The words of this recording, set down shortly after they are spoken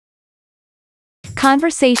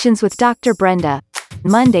Conversations with Dr. Brenda.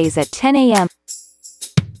 Mondays at 10 a.m.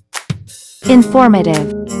 Informative,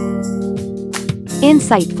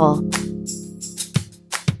 insightful,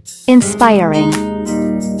 inspiring,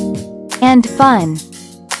 and fun.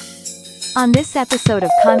 On this episode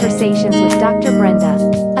of Conversations with Dr. Brenda,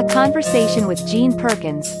 a conversation with Jean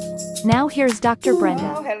Perkins. Now here's Dr. Brenda.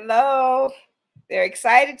 Hello, hello. They're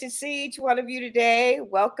excited to see each one of you today.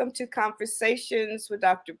 Welcome to Conversations with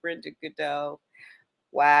Dr. Brenda Goudeaux.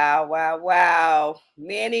 Wow, wow, wow.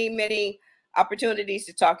 Many opportunities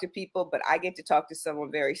to talk to people, but I get to talk to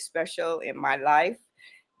someone very special in my life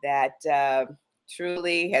that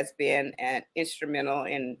truly has been instrumental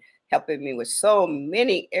in helping me with so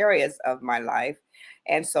many areas of my life.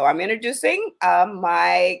 And so I'm introducing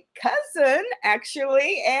my cousin,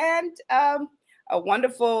 actually, and a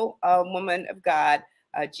wonderful woman of God.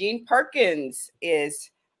 Jean Perkins is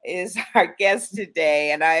our guest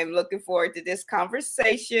today, and I am looking forward to this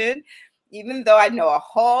conversation, even though I know a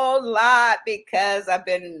whole lot because I've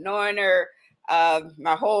been knowing her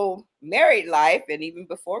my whole married life and even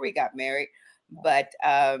before we got married. But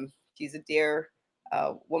she's a dear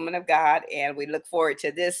woman of God, and we look forward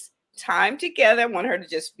to this time together. I want her to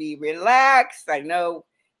just be relaxed. I know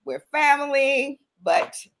we're family,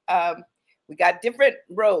 but we got different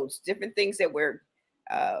roads, different things that we're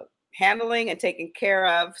handling and taking care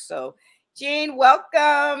of. So, Jean,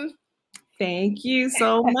 welcome. Thank you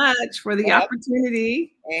so much for the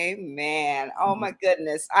opportunity. Amen. Oh my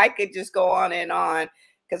goodness. I could just go on and on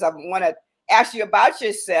because I want to ask you about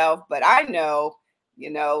yourself, but I know,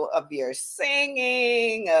 of your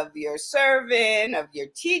singing, of your serving, of your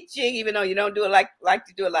teaching, even though you don't do like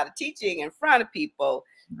to do a lot of teaching in front of people,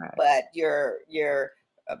 right. But your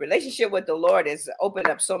relationship with the Lord has opened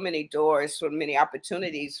up so many doors, so many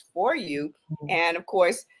opportunities for you. Mm-hmm. And of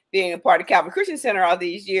course, being a part of Calvary Christian Center all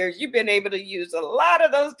these years, you've been able to use a lot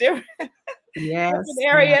of those different, different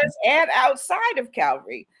areas and outside of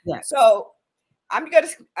Calvary. Yes. So I'm going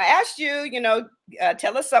to ask you,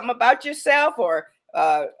 tell us something about yourself or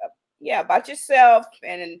about yourself.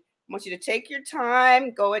 And I want you to take your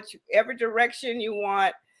time, go at every direction you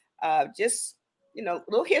want. Just, a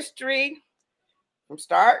little history from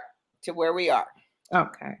start to where we are.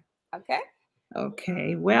 Okay.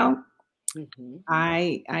 Well, mm-hmm.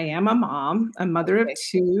 I am a mom, a mother of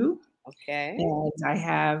two. Okay. And I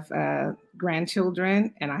have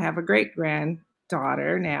grandchildren, and I have a great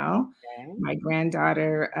granddaughter now. Okay. My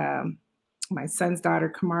granddaughter, my son's daughter,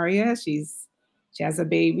 Kamaria, she has a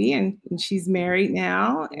baby, and she's married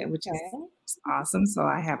now, which is awesome. So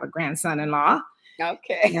I have a grandson-in-law.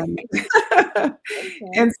 Okay.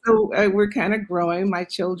 And so we're kind of growing. My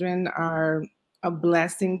children are a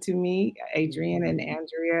blessing to me, Adrian and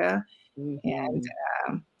Andrea. Mm-hmm. And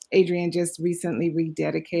Adrian just recently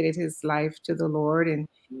rededicated his life to the Lord, and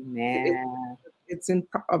it's in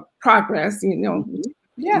progress,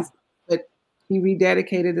 Yeah. But he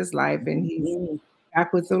rededicated his life, and he's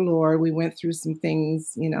back with the Lord. We went through some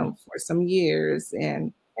things, for some years,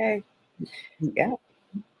 and yeah.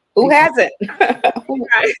 Who hasn't?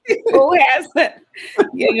 Who hasn't?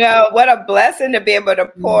 What a blessing to be able to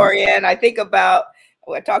pour in. I think about,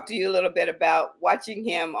 I talked to you a little bit about watching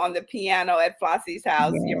him on the piano at Flossie's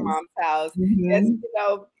house, your mom's house, just,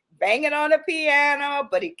 banging on the piano,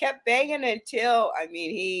 but he kept banging until,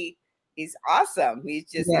 he's awesome. He's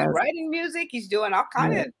just writing music. He's doing all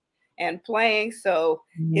kinds of, and playing. So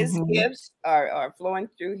his gifts are flowing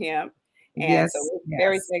through him. And so we're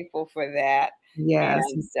very thankful for that. Yes,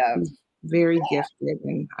 and, he's very gifted,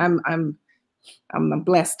 and I'm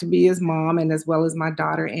blessed to be his mom, and as well as my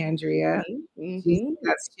daughter Andrea. Mm-hmm.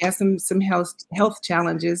 She has some health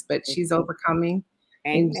challenges, but she's overcoming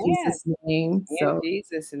in Jesus' name. In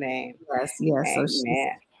Jesus' name. Yes. So she's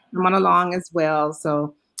coming along as well.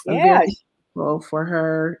 So I'm very grateful for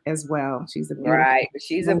her as well. She's a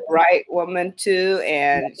bright woman too,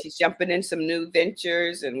 and she's jumping in some new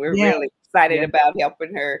ventures, and we're really excited about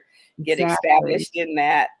helping her get established in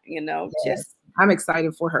that, just I'm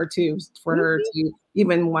excited for her too, her to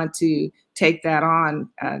even want to take that on.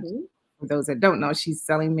 For those that don't know, she's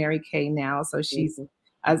selling Mary Kay now. So she's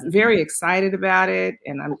very excited about it,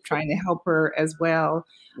 and I'm trying to help her as well.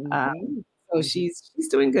 So she's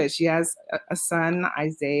doing good. She has a son,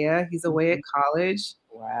 Isaiah. He's away at college.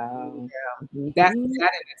 Wow. That in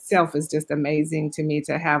itself is just amazing to me,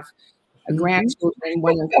 to have a grandchildren,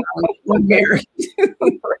 one married.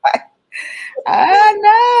 Right.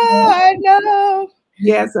 I know.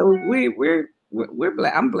 Yeah, so we're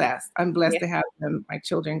blessed. I'm blessed to have them, my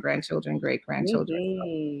children, grandchildren, great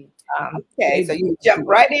grandchildren. Okay, so you jump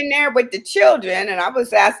right in there with the children, and I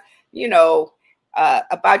was asked,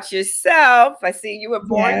 about yourself. I see you were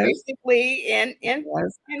born Yes. basically in Yes.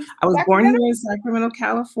 I was born Sacramento? here in Sacramento,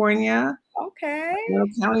 California. Okay.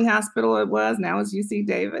 Sacramento County Hospital it was. Now it's UC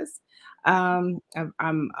Davis. I'm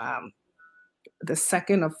the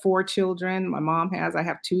second of 4 children my mom has. I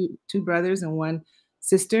have two brothers and 1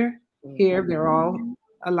 sister here. They're all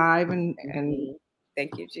alive and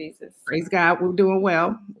Thank you, Jesus. praise God, we're doing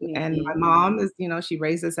well. And my Mhm. mom is, she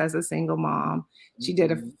raised us as a single mom. She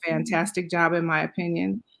did a fantastic job, in my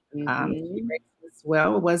opinion. She Mhm. raised us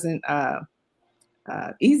well. It wasn't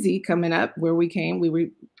easy coming up where we came.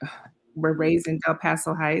 We were raised in Del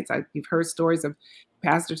Paso Heights. You've heard stories of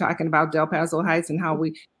pastor talking about Del Paso Heights and how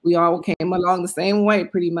we all came along the same way,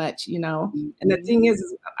 pretty much, And the thing is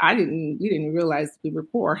we didn't realize we were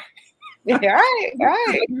poor. Right.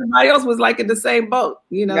 Everybody else was like in the same boat,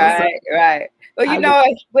 Right, So right.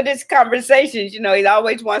 Well, with his conversations, he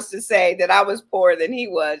always wants to say that I was poorer than he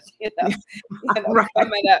was, Right.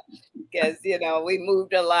 coming up because, we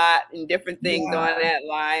moved a lot and different things Yeah. on that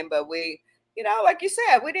line. But we, like you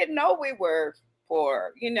said, we didn't know we were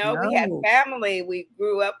poor. We had No. family. We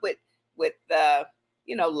grew up with,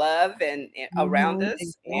 love and around us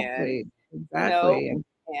Exactly. and, Exactly.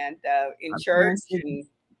 And in our church parents did, and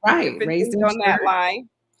right, different raised things in on that church. line.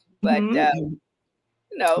 But, Yep.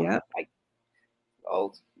 like,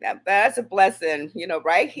 oh, that's a blessing.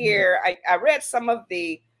 Right here, I read some of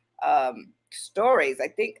the stories. I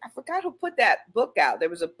think I forgot who put that book out. There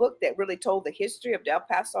was a book that really told the history of Del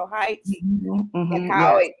Paso Heights and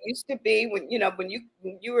how Yes. it used to be when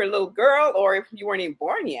you were a little girl, or if you weren't even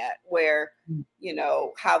born yet, where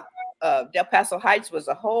how Del Paso Heights was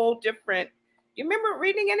a whole different. You remember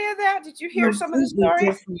reading any of that? Did you hear some of the Completely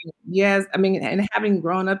stories? different. Yes, I mean, and having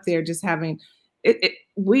grown up there, just having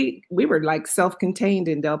we were like self-contained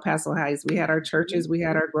in Del Paso Heights. We had our churches, we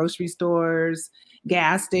had our grocery stores,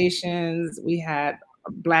 gas stations, we had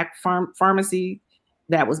a Black pharmacy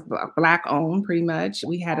that was Black owned, pretty much.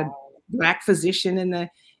 We had a Black physician in the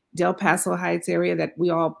Del Paso Heights area that we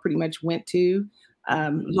all pretty much went to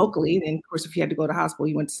locally. And of course, if you had to go to hospital,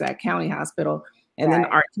 you went to Sac County Hospital. And then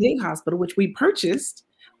Arcade Hospital, which we purchased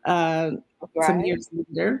some years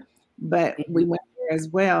later, but we went there as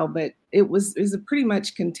well. But it was a pretty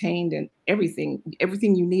much contained, and everything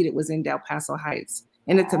you needed was in Del Paso Heights.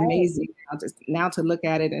 And it's amazing now to look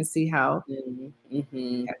at it and see how,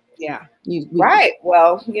 yeah. Right.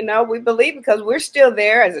 Well, we believe because we're still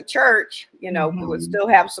there as a church, we would still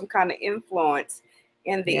have some kind of influence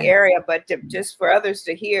in the area, but just for others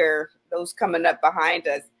to hear, those coming up behind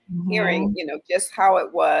us, hearing, just how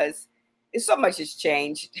it was, so much has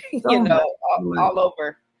changed, all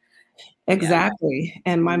over. Exactly.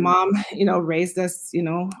 And my mom, raised us,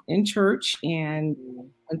 in church, and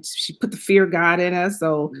she put the fear of God in us.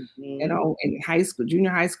 So, in high school, junior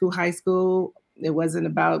high school, it wasn't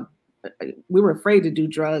about, we were afraid to do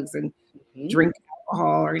drugs and drink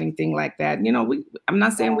alcohol or anything like that. I'm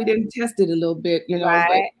not saying we didn't test it a little bit, but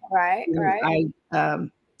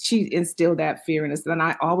she instilled that fear in us. And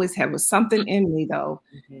I always had was something in me though.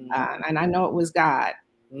 And I know it was God.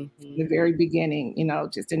 The very beginning,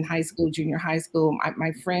 just in high school, junior high school,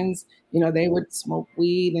 my friends, they would smoke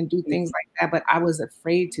weed and do things like that, but I was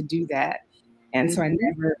afraid to do that. And so I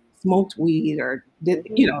never smoked weed or did,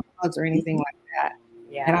 drugs or anything like that.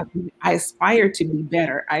 Yeah. And I aspired to be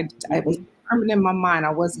better. I was determined in my mind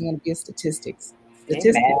I wasn't going to be a statistics.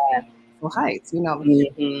 Heights, be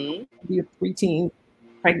a preteen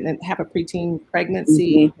pregnant, have a preteen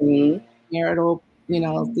pregnancy, marital,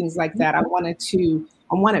 things like that. I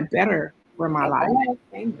wanted better for my life.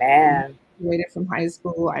 Amen. Graduated from high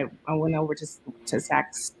school. I went over to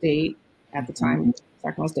Sac State at the time,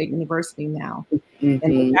 Sacramento State University now.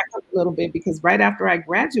 And back up a little bit, because right after I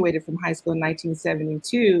graduated from high school in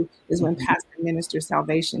 1972 is when Pastor ministered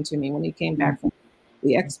salvation to me, when he came back from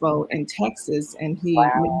the expo in Texas, and he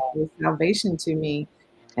ministered salvation to me.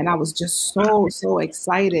 And I was just so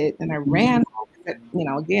excited. And I ran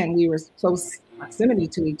home. Again, we were close proximity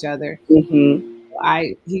to each other.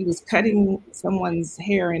 He was cutting someone's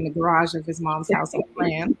hair in the garage of his mom's house in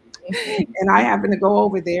France. And I happened to go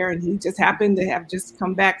over there, and he just happened to have just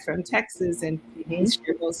come back from Texas, and he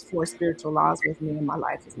shared those 4 spiritual laws with me, and my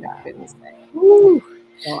life has never been the same.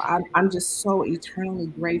 So I'm just so eternally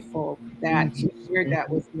grateful that he shared that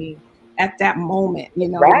with me at that moment,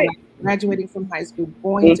 graduating from high school,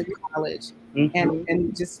 going to college,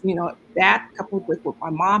 and just, that coupled with what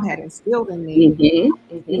my mom had instilled in me,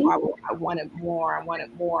 I wanted more.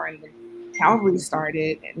 And then Calvary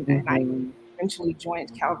started, and I eventually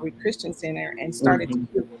joined Calvary Christian Center and started to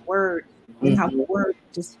hear the word, and how the word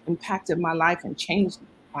just impacted my life and changed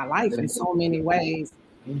my life in so many ways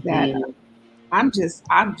that I'm just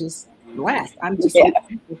blessed. I'm just Yeah. so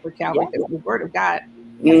thankful for Calvary because the Word of God.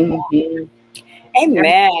 Mhm.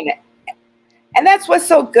 Amen. And that's what's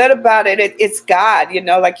so good about it. It's God,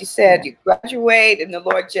 like you said, you graduate and the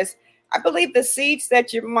Lord just, I believe the seeds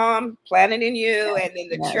that your mom planted in you and then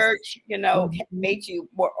the Yes. church, made you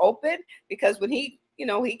more open because when he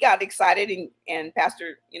got excited and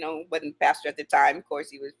pastor, wasn't pastor at the time. Of course,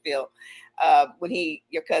 he was Phil. When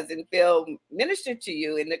your cousin Phil ministered to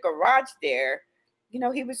you in the garage there, he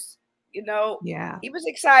was, he was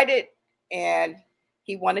excited and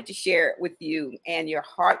he wanted to share it with you and your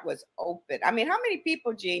heart was open. I mean, how many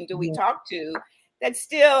people, Jean, do we talk to that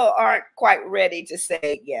still aren't quite ready to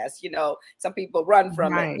say yes? Some people run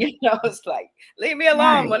from it. It's like, leave me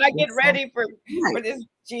alone. When I get ready for this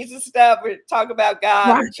Jesus stuff or talk about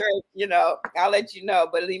God or church, I'll let you know,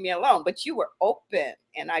 but leave me alone. But you were open.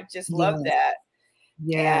 And I just love that.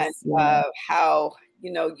 And how,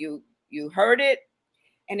 you heard it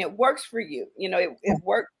and it works for you. It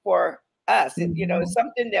worked for us. It's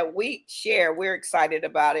something that we share. We're excited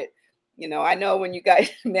about it. I know when you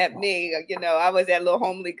guys met me, I was that little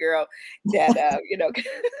homely girl that,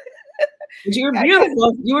 But you were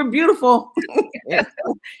beautiful. You were beautiful.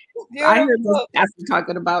 I heard this pastor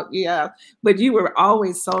talking about, but you were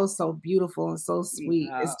always so, so beautiful and so sweet.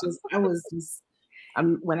 It's just,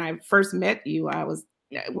 when I first met you, I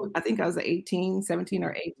think I was 17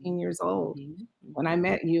 or 18 years old when I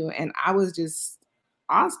met you. And I was just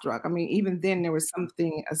awestruck. I mean, even then there was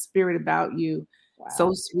a spirit about you,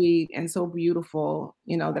 so sweet and so beautiful,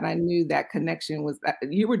 that I knew that connection was that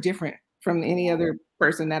you were different from any other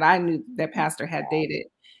person that I knew that pastor had dated.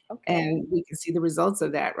 And we can see the results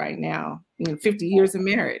of that right now, 50 years of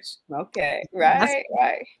marriage. Okay. Right.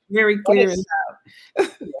 Very clear.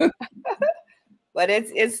 But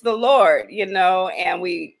it's the Lord, and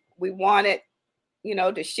we wanted,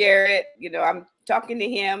 to share it. I'm talking to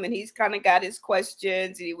him and he's kind of got his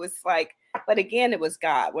questions. And he was like, but again, it was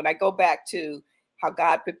God. When I go back to how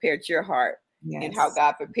God prepared your heart and how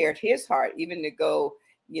God prepared his heart, even to go,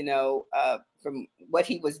 from what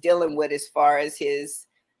he was dealing with as far as his,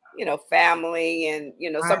 family and,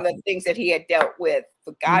 some of the things that he had dealt with.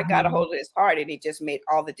 But God got a hold of his heart and he just made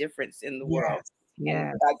all the difference in the world.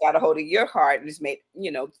 And God got a hold of your heart and just made,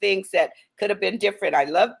 things that could have been different. I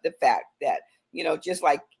love the fact that, just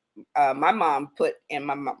like my mom put, and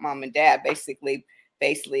my mom and dad basically,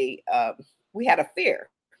 we had a fear,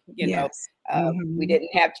 we didn't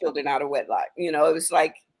have children out of wedlock. It was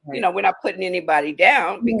like, we're not putting anybody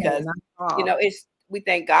down because, we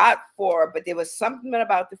thank God for, but there was something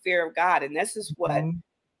about the fear of God. And this is what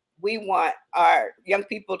we want our young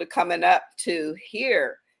people to coming up to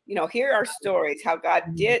hear, hear our stories, how God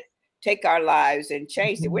did take our lives and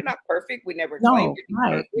changed it. We're not perfect. We never claimed to be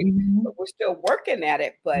perfect, but we're still working at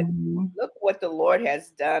it. But look what the Lord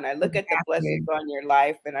has done. I look at the blessings on your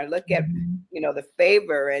life and I look at, the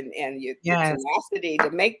favor and your tenacity to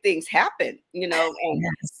make things happen, and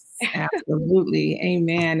absolutely.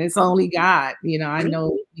 Amen. It's only God. I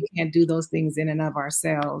know we can't do those things in and of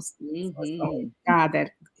ourselves. So it's only God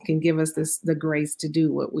that can give us the grace to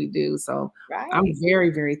do what we do. So I'm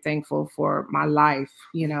very, very thankful for my life,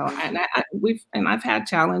 and I've had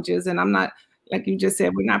challenges and I'm not, like you just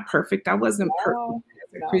said, we're not perfect. I wasn't perfect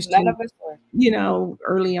as a Christian, none of us were.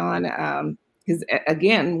 Early on, because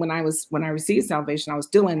again, when I received salvation, I was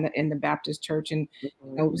still in the Baptist church and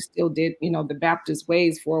we still did, the Baptist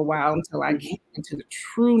ways for a while until I came into the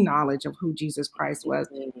true knowledge of who Jesus Christ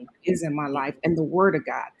is in my life. And the Word of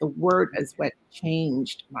God, the Word is what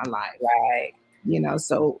changed my life.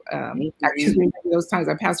 So I just remember those times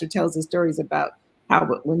our pastor tells the stories about how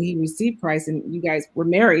when he received Christ and you guys were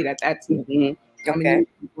married at that time,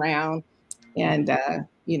 around and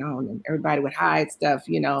and everybody would hide stuff,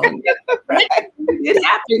 and it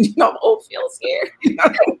happened, old Phil's here.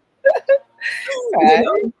 I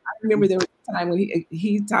remember there was a time when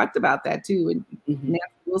he talked about that too, and Nancy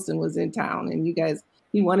Wilson was in town, and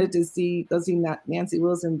he wanted to go see Nancy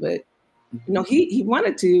Wilson, but he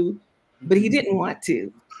wanted to, but he didn't want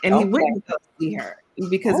to, and he wouldn't go see her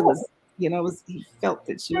because it was, he felt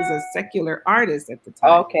that she was a secular artist at the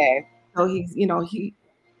time. So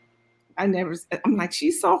I'm like,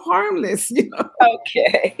 she's so harmless,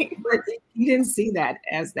 But he didn't see that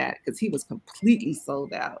as that because he was completely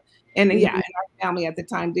sold out. And and our family at the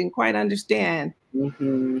time didn't quite understand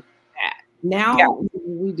that. Now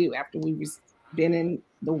we do after we've been in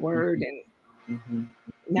the Word and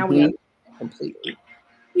now we understand completely.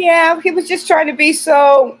 Yeah, he was just trying to be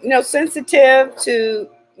so, sensitive to,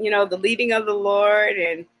 the leading of the Lord.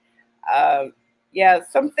 And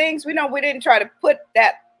some things we didn't try to put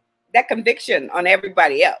that conviction on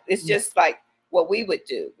everybody else. It's just like, what we would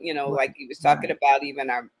do, like you was talking about even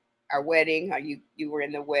our wedding, how you were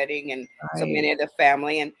in the wedding, and so many of the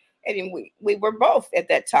family, and we were both at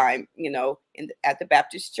that time, at the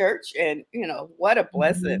Baptist church, and what a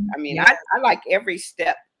blessing. I mean, I like every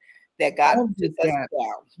step that God took us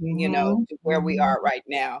down, to where we are right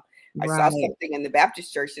now. I saw something in the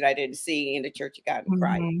Baptist church that I didn't see in the Church of God in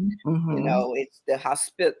Christ. It's the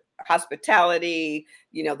hospitality,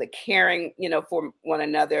 the caring, for one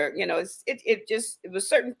another. It was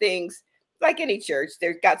certain things, like any church.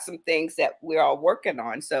 There's got some things that we're all working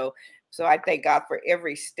on. So I thank God for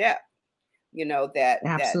every step, that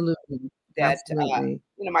absolutely,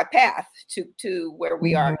 my path to where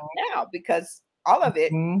we are now, because all of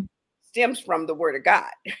it stems from the Word of God.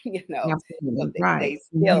 They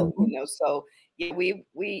still, so yeah,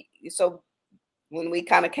 so when we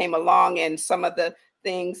kind of came along, and some of the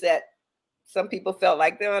things that some people felt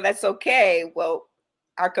like, oh, that's okay. Well,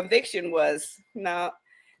 our conviction was no,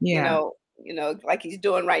 like he's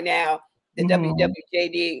doing right now, the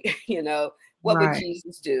WWJD, what would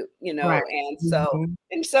Jesus do? And so,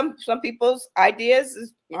 and some people's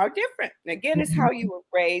ideas are different. Again, it's how you were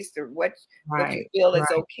raised, or what you feel is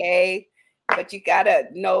okay. But you gotta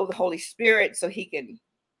know the Holy Spirit, so he can,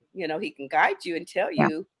 he can guide you and tell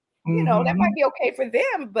you, that might be okay for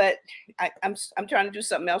them, but I'm trying to do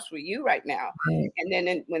something else for you right now. And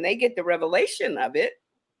then when they get the revelation of it,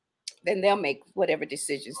 then they'll make whatever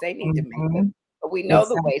decisions they need to make. But we know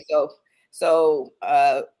the way. So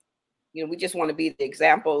we just want to be the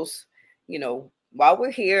examples, while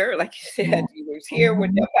we're here. Like you said, you were here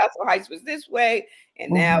when Del Paso Heights was this way,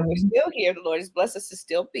 and now we're still here. The Lord has blessed us to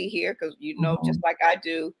still be here, because just like I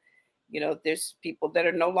do, there's people that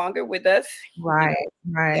are no longer with us, that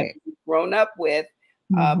we've grown up with,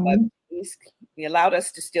 but he allowed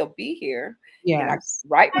us to still be here in our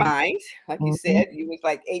right mind. Like you said, you was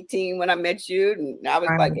like 18 when I met you, and I was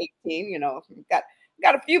like 18.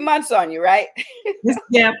 Got a few months on you, right? Just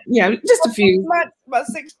a few months, about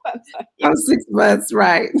 6 months. About 6 months,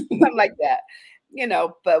 right? Something like that,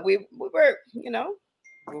 But we were,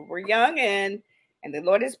 we're young, and the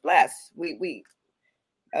Lord is blessed. We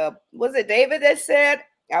was it David that said,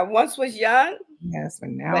 "I once was young, but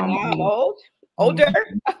now I'm old, older."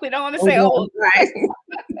 We don't want to say old, right?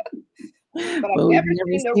 But I've never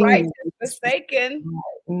seen the righteous forsaken,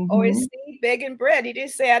 or his seed begging bread. He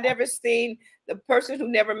didn't say, "I never seen the person who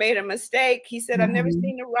never made a mistake." He said, "I've never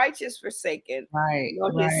seen the righteous forsaken,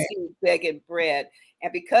 nor his seed begging bread."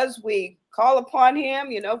 And because we call upon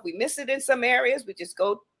him, if we miss it in some areas, we just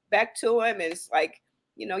go back to him. And it's like,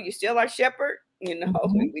 you're still our shepherd. We don't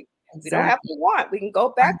have to want. We can go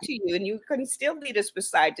back to you, and you can still lead us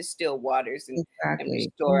beside the still waters, and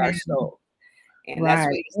restore our soul. And that's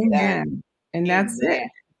what he's done. And that's it.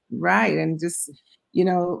 Right. And just,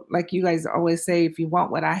 like you guys always say, if you want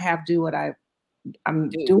what I have, do what I'm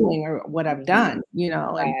doing, or what I've done,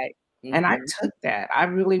 and I took that. I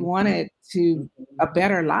really wanted a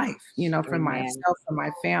better life, for myself, for my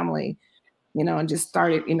family, and just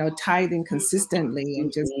started, tithing consistently,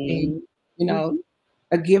 and just being,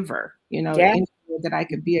 a giver, that I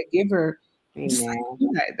could be a giver.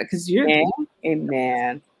 Because you're the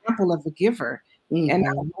example of a giver. And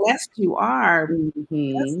how blessed you are,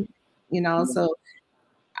 so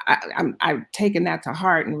I've taken that to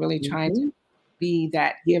heart, and really trying to be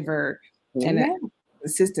that giver and a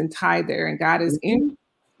consistent tither. And God is in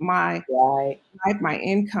my life, my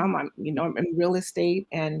income. I'm in real estate,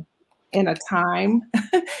 and in a time,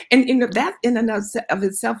 and that in and of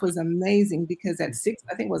itself was amazing, because at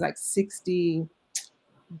I think it was like 60,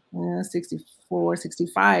 64,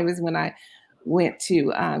 65 is when I went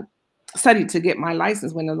to study to get my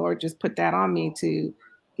license, when the Lord just put that on me to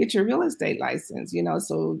get your real estate license,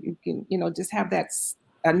 so you can, just have that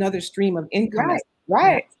another stream of income.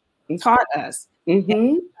 Taught us.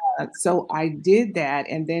 And, so I did that,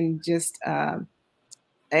 and then just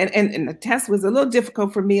and the test was a little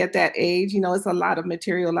difficult for me at that age. It's a lot of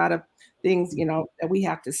material, a lot of things, that we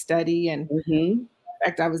have to study. And in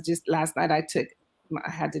fact, I was just last night, I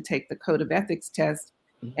had to take the code of ethics test.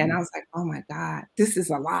 And I was like, oh my God, this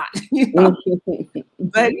is a lot,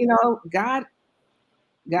 But God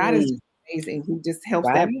is just amazing. He just helps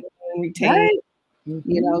everyone retain,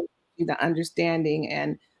 the understanding.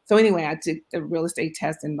 And so anyway, I took the real estate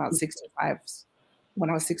test in about 65, when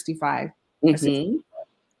I was 65.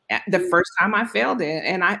 The first time I failed it,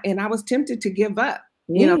 and I was tempted to give up,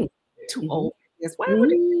 too old. Why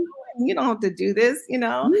would you don't have to do this,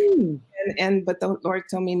 but the Lord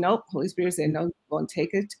told me, nope. Holy Spirit said, no, you're going to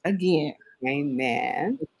take it again.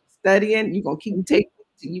 Amen. Studying, you're going to keep taking it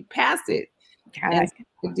till you pass it. And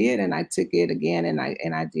it did, and I took it again, and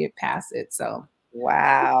I did pass it. So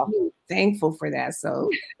wow. I'm really thankful for that. So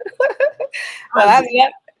Well,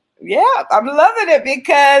 yeah, I'm loving it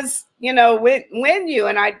because when you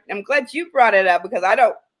and I'm glad you brought it up because I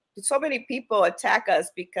don't. So many people attack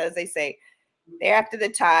us because they say they're after the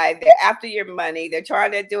tithe, they're after your money, they're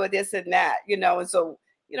trying to do this and that, and so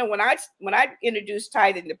when I introduced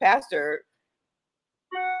tithing to pastor,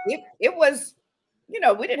 it was,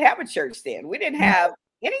 we didn't have a church then. We didn't have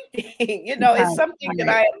anything, it's right, something that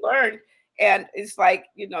right, I had learned. And it's like,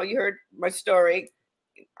 you heard my story.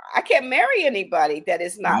 I can't marry anybody that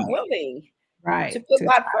is not right, willing to right. put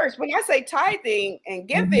God first. When I say tithing and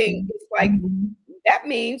giving, Mhm, it's like mhm. that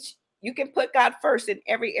means you can put God first in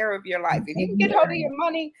every area of your life. If you can Every get a hold of area. your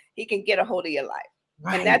money, he can get a hold of your life.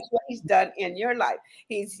 And Right. that's what he's done in your life.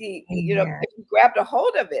 He Amen. if you grabbed a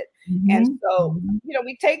hold of it. And Mhm, so, mhm.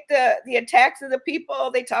 we take the attacks of the people,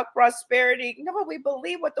 they talk prosperity. No, we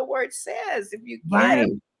believe what the word says. If you give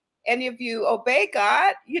Right, and if you obey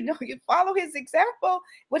God, you follow his example,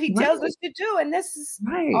 what he tells right, us to do. And this is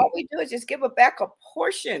all right. we do is just give back a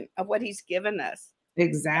portion of what he's given us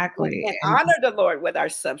Exactly. and And honor the Lord with our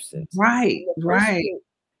substance right, and the first right. fruit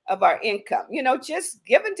of our income, just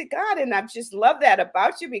given to God. And I just love that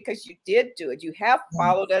about you because you did do it. You have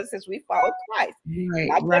followed Yes. us as we follow Christ. Right,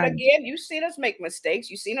 Not that right. again, you've seen us make mistakes.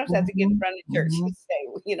 You've seen us have to get in Mhm, front of the church and mhm,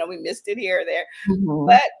 say, we missed it here or there. mhm.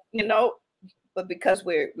 But, but because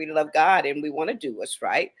we love God and we want to do what's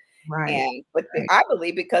right. Right, And but right. I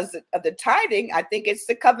believe because of the tithing, I think it's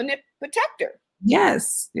the covenant protector.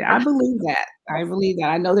 Yes, yeah, I believe that. I believe that.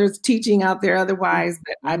 I know there's teaching out there otherwise,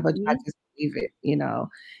 but I Mhm. just believe it, and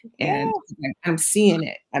Yeah. I'm seeing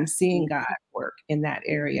it. I'm seeing Mhm. God work in that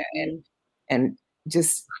area Mhm. and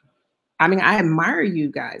just I mean, I admire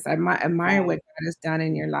you guys. I admire what Wow. God has done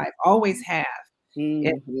in your life. Always have.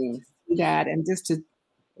 And Mhm. to see that and just to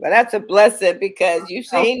Well, that's a blessing because you've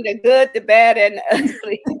seen the good, the bad, and the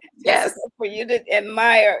ugly. Just yes. for you to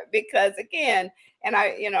admire, because again, and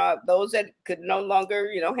those that could no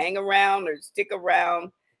longer, hang around or stick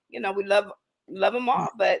around, we love them all,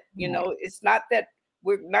 but Right. it's not that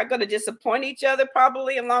we're not going to disappoint each other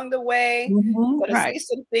probably along the way. Mhm, We're going to right. see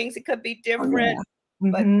some things that could be Oh, different,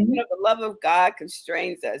 yeah. but Mhm. the love of God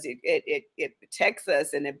constrains us. It protects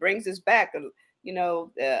us and it brings us back.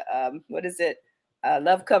 What is it?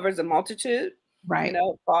 Love covers a multitude, Right.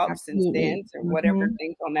 faults and Absolutely. sins or whatever Mhm.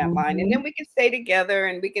 things on that line. And then Mhm. we can stay together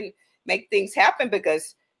and we can make things happen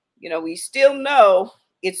because, we still know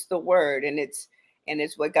it's the word and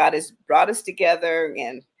it's what God has brought us together.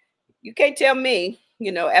 And you can't tell me,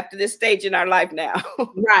 after this stage in our life now,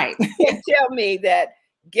 Right. you can't tell me that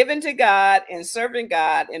giving to God and serving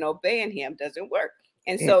God and obeying him doesn't work.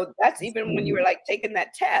 And It so that's even when you were absolutely. like taking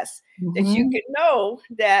that test that you Mhm. can know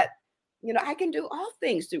that, I can do all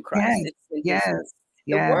things through Christ Yes. that strengthens me. Yes.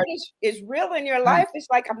 The Yes. word is real in your Right. life. It's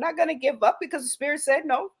like I'm not going to give up because the Spirit said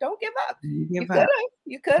no. Don't give up. You You give could up. have.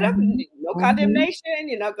 You could have. Mhm. No Mhm. condemnation.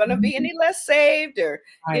 You're not going to be Mhm. any less saved, or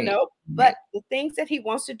Right. But Right. the things that He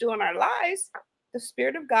wants to do in our lives, the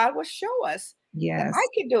Spirit of God will show us that I Yes.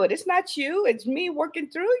 can do it. It's not you. It's me working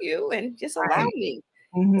through you, and just allow Right. me.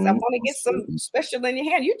 Because I Mhm. want to get some Absolutely. special in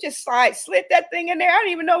your hand. You just slid that thing in there. I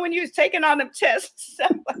didn't even know when you was taking on them tests.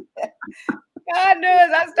 Stuff like that. God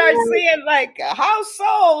knows I start Right. seeing like a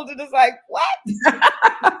household, and it's like, what?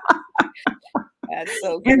 That's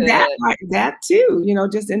so And good. that too,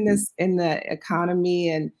 just in the economy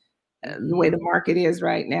and the way the Mhm. market is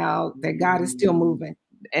right now, that God is still Mhm. moving.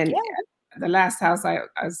 And Yeah. the last house I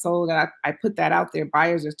sold, I put that out there.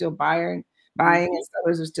 Buyers are still buying, Mhm. and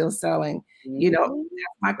sellers are still selling. Mhm.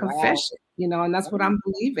 That's my Wow. confession. And that's what I'm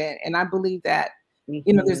believing. And I believe that,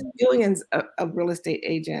 there's Mhm. billions of real estate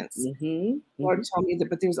agents. Mhm. Lord Mhm. told me that,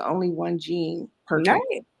 but there's only one Gene Perkins.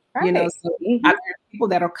 Right. Right. So Mhm. there are people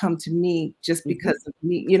that'll come to me just Mhm. because of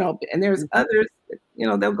me, and there's Mhm. others,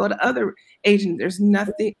 they'll go to other agents. There's no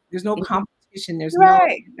Mhm. competition. There's no,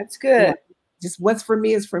 Right. That's you know, good. just what's for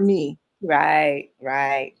me is for me. Right.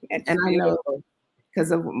 Right. And That's I know beautiful.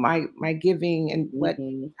 because of my giving and what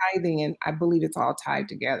Mhm. tithing, and I believe it's all tied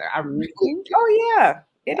together. I really Mhm. do. Oh yeah,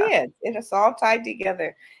 it Yeah. is. It is all tied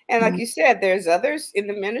together. And like Mhm. you said, there's others in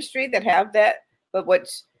the ministry that have that, but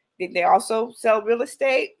they also sell real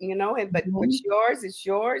estate, and but what's Mhm. yours is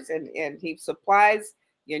yours, and he supplies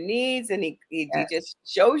your needs, and he Yes. just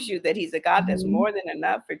shows you that he's a God that's Mhm. more than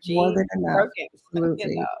enough for More Gene than enough. Perkins.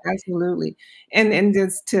 Absolutely. Absolutely. And Mhm,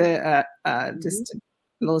 just a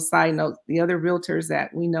little side note, the other realtors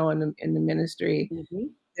that we know in the ministry,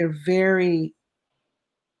 mhm, they're very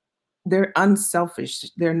they're unselfish.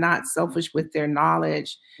 They're not selfish with their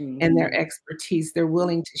knowledge and their expertise. They're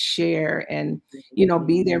willing to share and,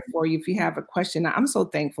 be there for you if you have a question. I'm so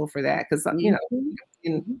thankful for that because, and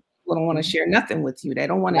people don't want to share nothing with you. They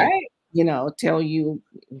don't want to, Right. tell you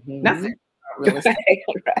nothing about real estate.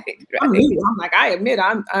 Right. I'm new. I'm like, I admit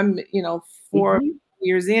I'm 4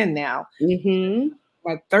 years in now,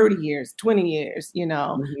 like 30 years, 20 years,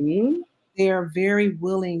 they're very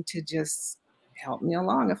willing to just help me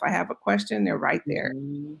along. If I have a question, they're right there.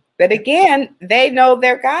 But again, they know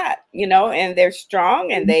their God, and they're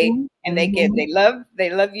strong and they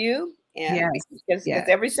love you. And because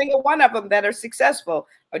every single one of them that are successful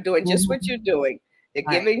are doing just what you're doing. They're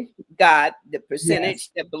giving God the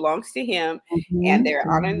percentage that belongs to him, and they're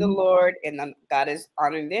honoring the Lord, and then God is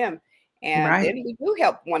honoring them. And then we do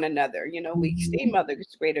help one another. We esteem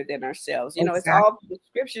others greater than ourselves. It's all the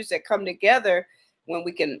scriptures that come together when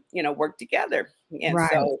we can, work together. And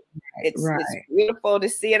so it's beautiful to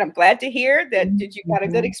see it. I'm glad to hear that you got a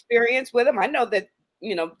good experience with them. I know that,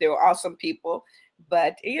 they were awesome people,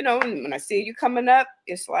 but, when I see you coming up,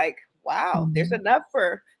 it's like, wow, there's enough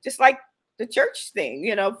for just like the church thing,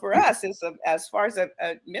 for us as far as a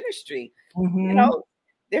ministry,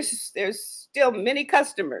 there's still many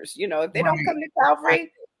customers, if they don't come to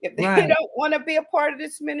Calvary, if they don't want to be a part of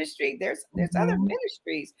this ministry, there's other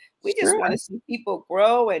ministries. We just want to see people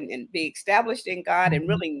grow and be established in God and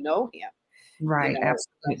really know him. Right.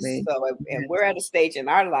 Absolutely. So, and we're at a stage in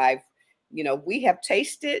our life, we have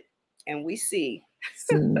tasted and we see.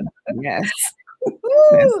 Yes.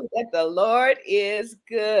 Woo, that the Lord is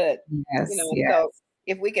good. Yes. So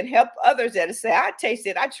if we can help others that say, I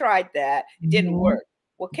tasted, I tried that, it didn't work.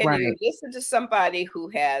 Well, can you listen to somebody who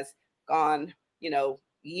has gone,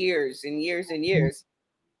 years and years and years?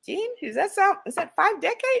 Gene, is that 5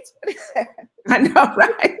 decades? What is that? I know,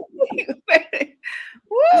 right?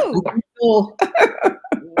 Woo!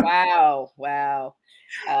 Wow.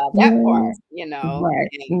 That part, and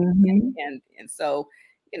so,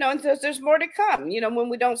 and so there's more to come. When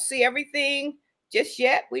we don't see everything just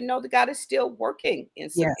yet, we know that God is still working in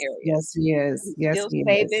some areas. Yes, he is. He's still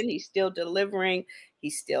saving. He's still delivering.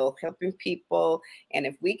 He's still helping people. And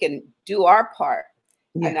if we can do our part,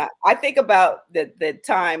 and I think about the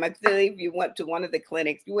time, I believe you went to one of the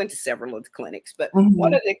clinics. You went to several of the clinics, but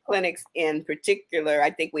one of the clinics in particular,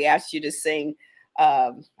 I think we asked you to sing.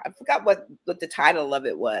 I forgot what the title of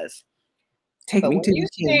it was. Take Me to the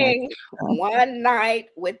King. One Night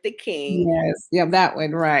with the King. Yes. Yeah, that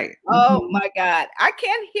one, right. Oh my God. I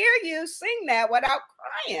can't hear you sing that without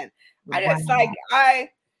crying. It's like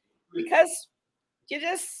because you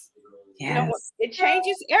just, it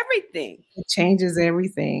changes everything. It changes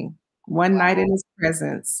everything. One night in his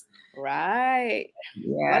presence. Right.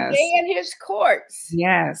 Yes. One day in his courts.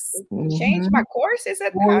 Yes. Change my course. Is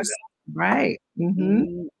that right?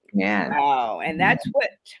 Yeah. Wow. And that's what,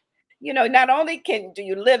 not only do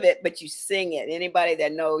you live it, but you sing it. Anybody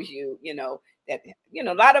that knows you, that,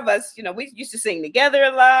 a lot of us, we used to sing together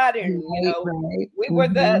a lot, and, we were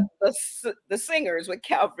the singers with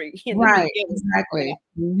Calvary. Exactly.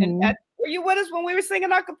 And were you with us when we were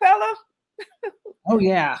singing a cappella? Oh,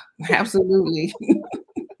 yeah, absolutely.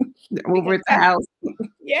 Over at the house.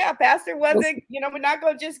 Yeah, Pastor wasn't, we're not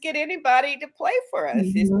going to just get anybody to play for us.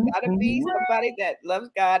 It's got to be somebody that loves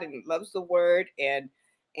God and loves the word and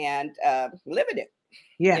living it.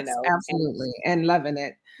 Yes, absolutely. And loving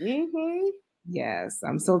it. Yes,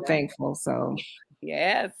 I'm so thankful. So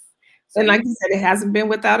yes. And like you said, it hasn't been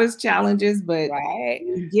without its challenges, but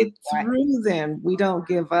we get through them. We don't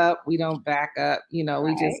give up. We don't back up. We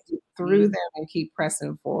just get through them and keep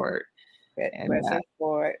pressing forward. Pressing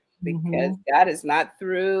forward because God is not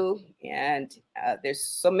through. And there's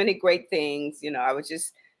so many great things. I was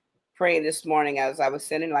just praying this morning as I was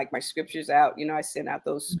sending like my scriptures out. I sent out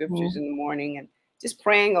those scriptures in the morning and just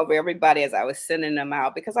praying over everybody as I was sending them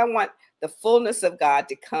out because I want the fullness of God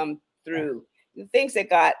to come through. The things that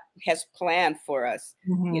God has planned for us,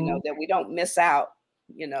 that we don't miss out,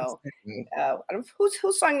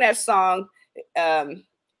 who sung that song? You're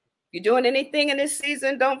doing anything in this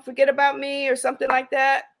season, don't forget about me or something like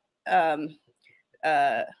that. Okay,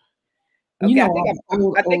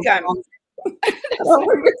 I think I'm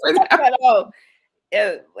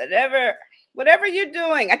whatever you're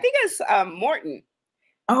doing. I think it's Morton.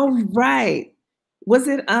 Oh, right. Was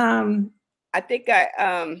it I think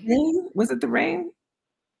Rain? Was it the Rain?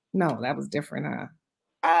 No, that was different,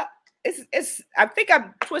 huh? It's I think I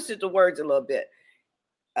twisted the words a little bit.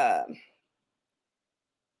 I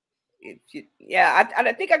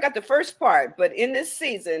think I got the first part, but in this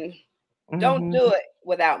season, don't do it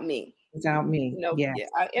without me. without me. Yes.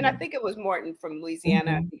 Yeah. And I think it was Morton from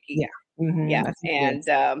Louisiana. I think Yeah. yeah. That's And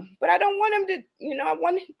but I don't want him to, I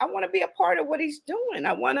want to be a part of what he's doing.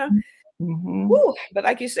 I want to, but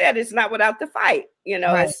like you said, it's not without the fight.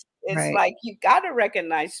 Right. It's Right. like you got to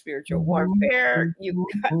recognize spiritual warfare. You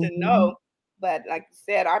got to know. But like you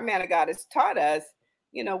said, our man of God has taught us,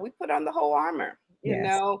 we put on the whole armor, Yes.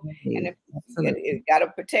 and if Absolutely. it got to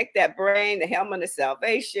protect that brain, the helmet of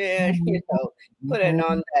salvation, putting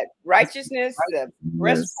on that righteousness, the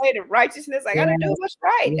breastplate of righteousness. I got to do what's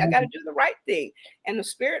right. I got to do the right thing. And the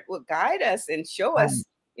Spirit will guide us and show us,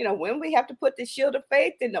 when we have to put the shield of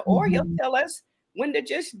faith in the oar. He'll tell us when to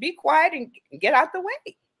just be quiet and get out the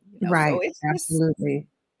way. Right. So it's Absolutely.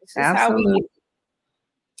 it's just how we. Absolutely.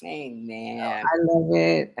 Amen. I love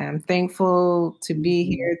it. I'm thankful to be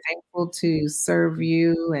here, thankful to serve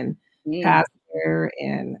you and Pastor,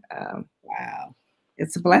 and wow,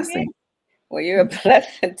 it's a blessing. Well, you're a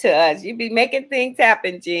blessing to us. You be making things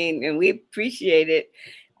happen, Jean, and we appreciate it.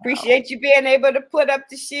 Appreciate you being able to put up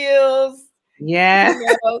the shields. Yeah.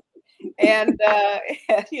 And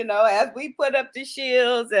as we put up the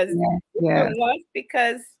shields as different ones,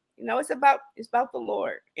 because it's about the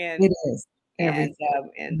Lord, and it is. And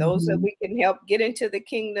those that we can help get into the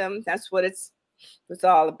kingdom, that's what it's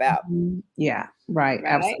all about. Yeah, right.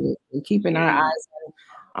 Absolutely. Keeping our eyes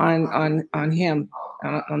on him,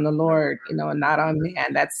 on the Lord, and not on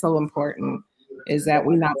man. That's so important, is that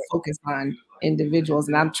we're not focused on individuals.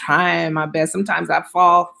 And I'm trying my best. Sometimes I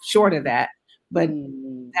fall short of that, but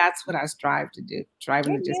that's what I strive to do.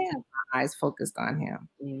 Striving to just keep my eyes focused on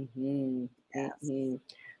him. Yes.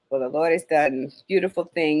 Well, the Lord has done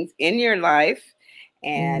beautiful things in your life,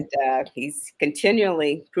 and he's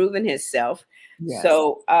continually proven himself. Yes.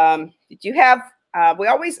 So did you have, we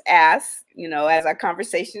always ask, as our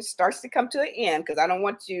conversation starts to come to an end, because I don't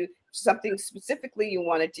want you, something specifically you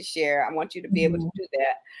wanted to share, I want you to be able to do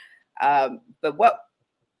that. But what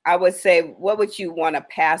I would say, what would you want to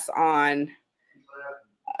pass on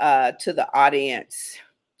to the audience?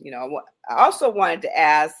 I also wanted to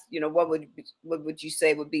ask, what would you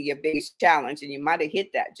say would be your biggest challenge? And you might have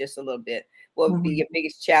hit that just a little bit. What would be your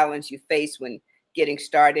biggest challenge you face when getting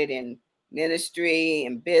started in ministry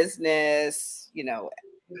and business,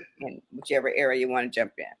 in whichever area you want to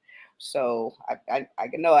jump in? So I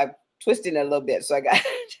know I'm twisting it a little bit. So I got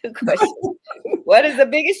 2 questions. What is the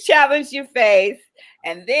biggest challenge you face?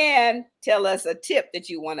 And then tell us a tip that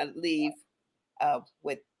you want to leave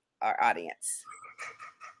with our audience.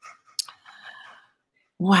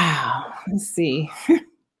 Wow. Let's see. You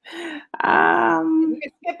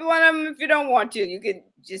can skip one of them if you don't want to. You can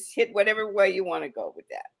just hit whatever way you want to go with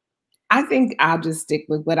that. I think I'll just stick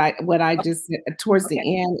with what I just said towards the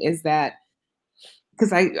end, is that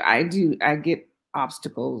because I get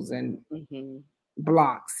obstacles and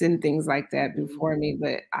blocks and things like that before me,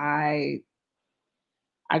 but I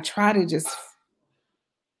try to just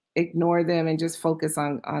ignore them and just focus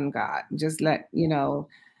on God. Just let him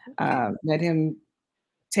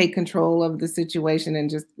take control of the situation, and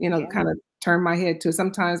just kind of turn my head to.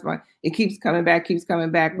 Sometimes it keeps coming back,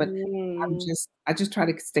 but I just try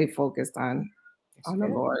to stay focused on the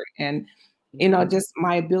Lord, and just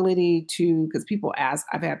my ability to, because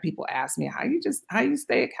I've had people ask me, how you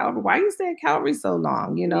stay at Calvary? Why you stay at Calvary so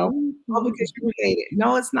long? Oh, because you're related.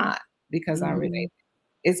 No, it's not because I'm related.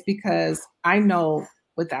 It's because I know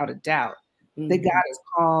without a doubt that God has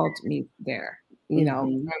called me there.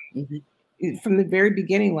 From the very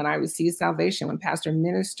beginning, when I received salvation, when Pastor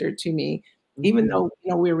ministered to me, even though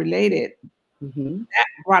we're related, that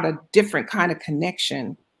brought a different kind of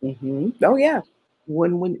connection. Oh yeah.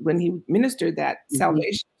 When he ministered that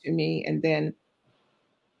salvation to me, and then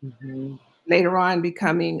later on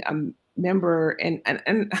becoming a member, and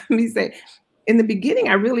let me say, in the beginning,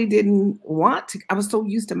 I really didn't want to. I was so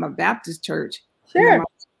used to my Baptist church, my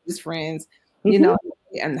Baptist friends,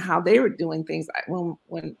 and how they were doing things.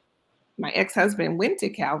 When my ex-husband went to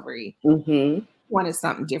Calvary, he wanted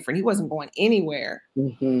something different. He wasn't going anywhere.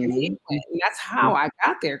 And that's how I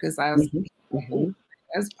got there, because I was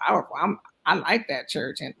that's powerful. I like that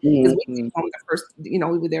church. And because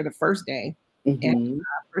we were there the first day, and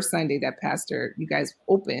first Sunday that Pastor, you guys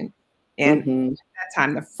opened. And at that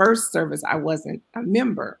time, the first service, I wasn't a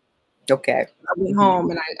member. Okay. I went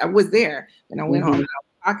home, and I was there, and I went home and I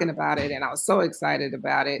was talking about it, and I was so excited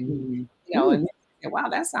about it. And, and wow,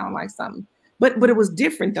 that sounds like something. But it was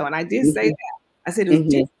different though. And I did say that. I said it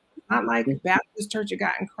was different. Not like Baptist Church of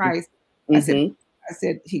God in Christ. I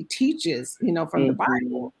said he teaches, from the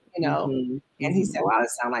Bible, and he said, wow, it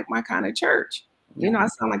sounds like my kind of church. I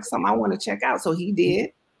sound like something I want to check out. So he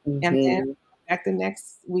did. And then back the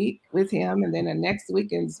next week with him, and then the next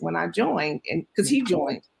weekend's when I joined, and because he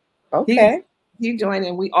joined. Okay. He joined,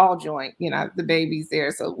 and we all joined, the baby's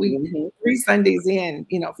there. So we 3 Sundays in,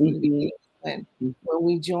 from the beginning when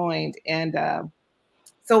we joined. And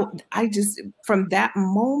so I just, from that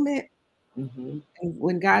moment, and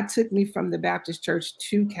when God took me from the Baptist church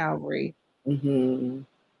to Calvary,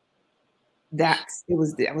 that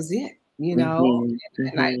was it,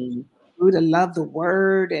 and I grew to love the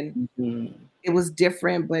word, and it was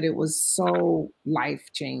different, but it was so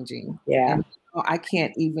life-changing. Yeah. And I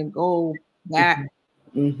can't even go back.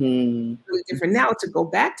 Really different now to go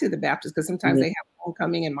back to the Baptist, because sometimes they have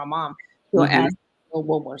homecoming, and my mom will ask,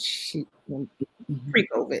 well, she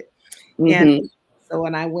pre-COVID. And so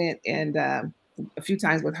when I went and a few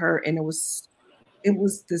times with her, and it was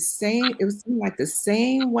the same, it was like the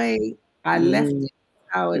same way I left it,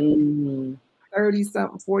 how it 30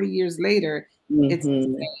 something, 40 years later, it's the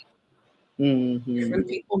same. Different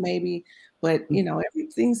people maybe, but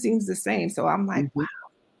everything seems the same. So I'm like,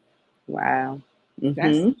 wow.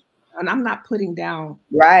 And I'm not putting down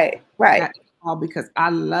right that all, because I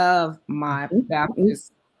love my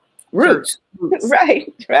Baptist roots.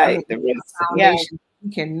 Right. I mean, The roots. Foundation.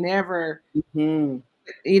 You can never,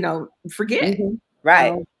 forget.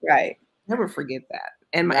 Right. Never forget that.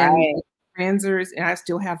 And my friends and I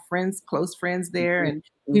still have friends, close friends there, and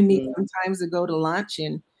we meet sometimes to go to lunch,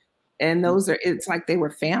 and those are, it's like they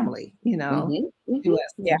were family, to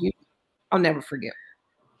us. Yeah. I'll never forget.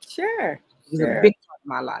 Sure. It was a big part of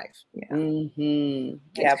my life.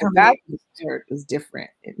 Yeah. But God was different,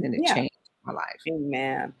 and then it changed my life.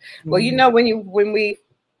 Amen. Well,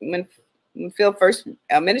 when Phil first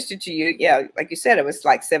ministered to you, like you said, it was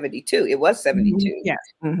like 72. It was 72. Yes.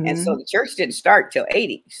 And so the church didn't start till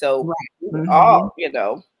 80. So we were all,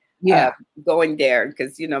 going there,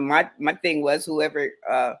 because my thing was, whoever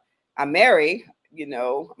I marry,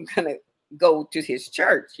 I'm gonna go to his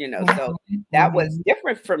church, so that was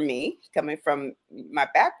different for me, coming from my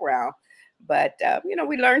background. But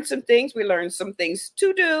we learned some things. We learned some things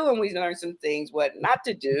to do, and we learned some things what not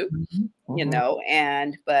to do.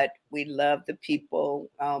 But we love the people.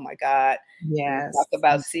 Oh my God! Yes. Talk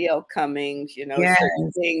about CL Cummings.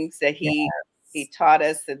 Certain things that he taught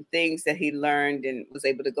us, and things that he learned, and was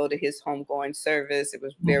able to go to his homegoing service. It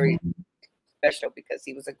was very special, because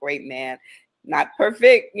he was a great man. Not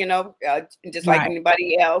perfect, just like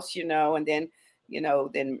anybody else, and then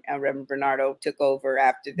then Reverend Bernardo took over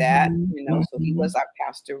after that, so he was our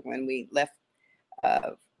pastor when we left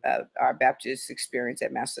our Baptist experience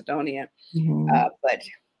at Macedonia. But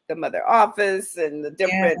the mother office and the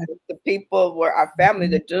different the people were our family,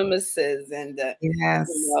 the Dumases, and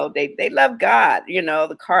they love God,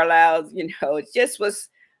 the Carlisles, it just was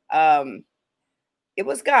it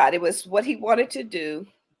was God. It was what he wanted to do,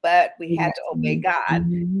 but we had to obey God.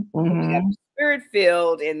 We got spirit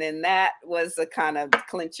filled, and then that was a kind of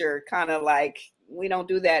clincher, kind of like, we don't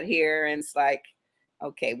do that here. And it's like,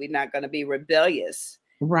 okay, we're not going to be rebellious.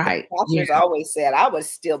 Right. The pastors always said I would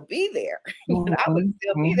still be there. I would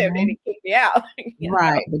still be there. They didn't kick me out.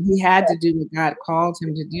 Right. But he had to do what God called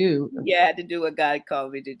him to do. Yeah, had to do what God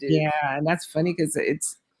called me to do. Yeah. And that's funny, because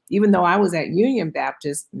it's, even though I was at Union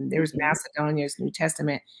Baptist, and there's Macedonia's New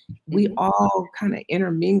Testament, we all kind of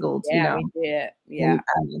intermingled, We did. Yeah.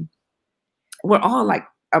 And, we're all like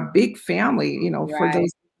a big family, for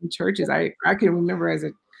those churches. I can remember as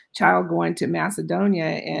a child going to Macedonia,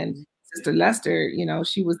 and Sister Lester,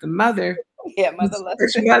 she was the mother. Yeah, Mother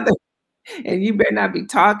Lester. Mother. And you better not be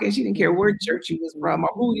talking. She didn't care where church you was from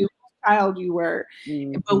or who child you were.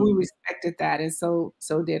 But we respected that. And so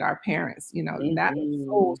did our parents, that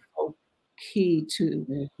was so key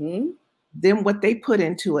to them, what they put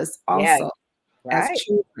into us also as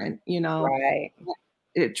children,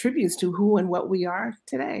 it attributes to who and what we are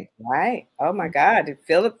today. Right. Oh my God.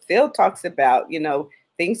 Phil talks about,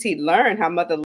 things he learned, how Mother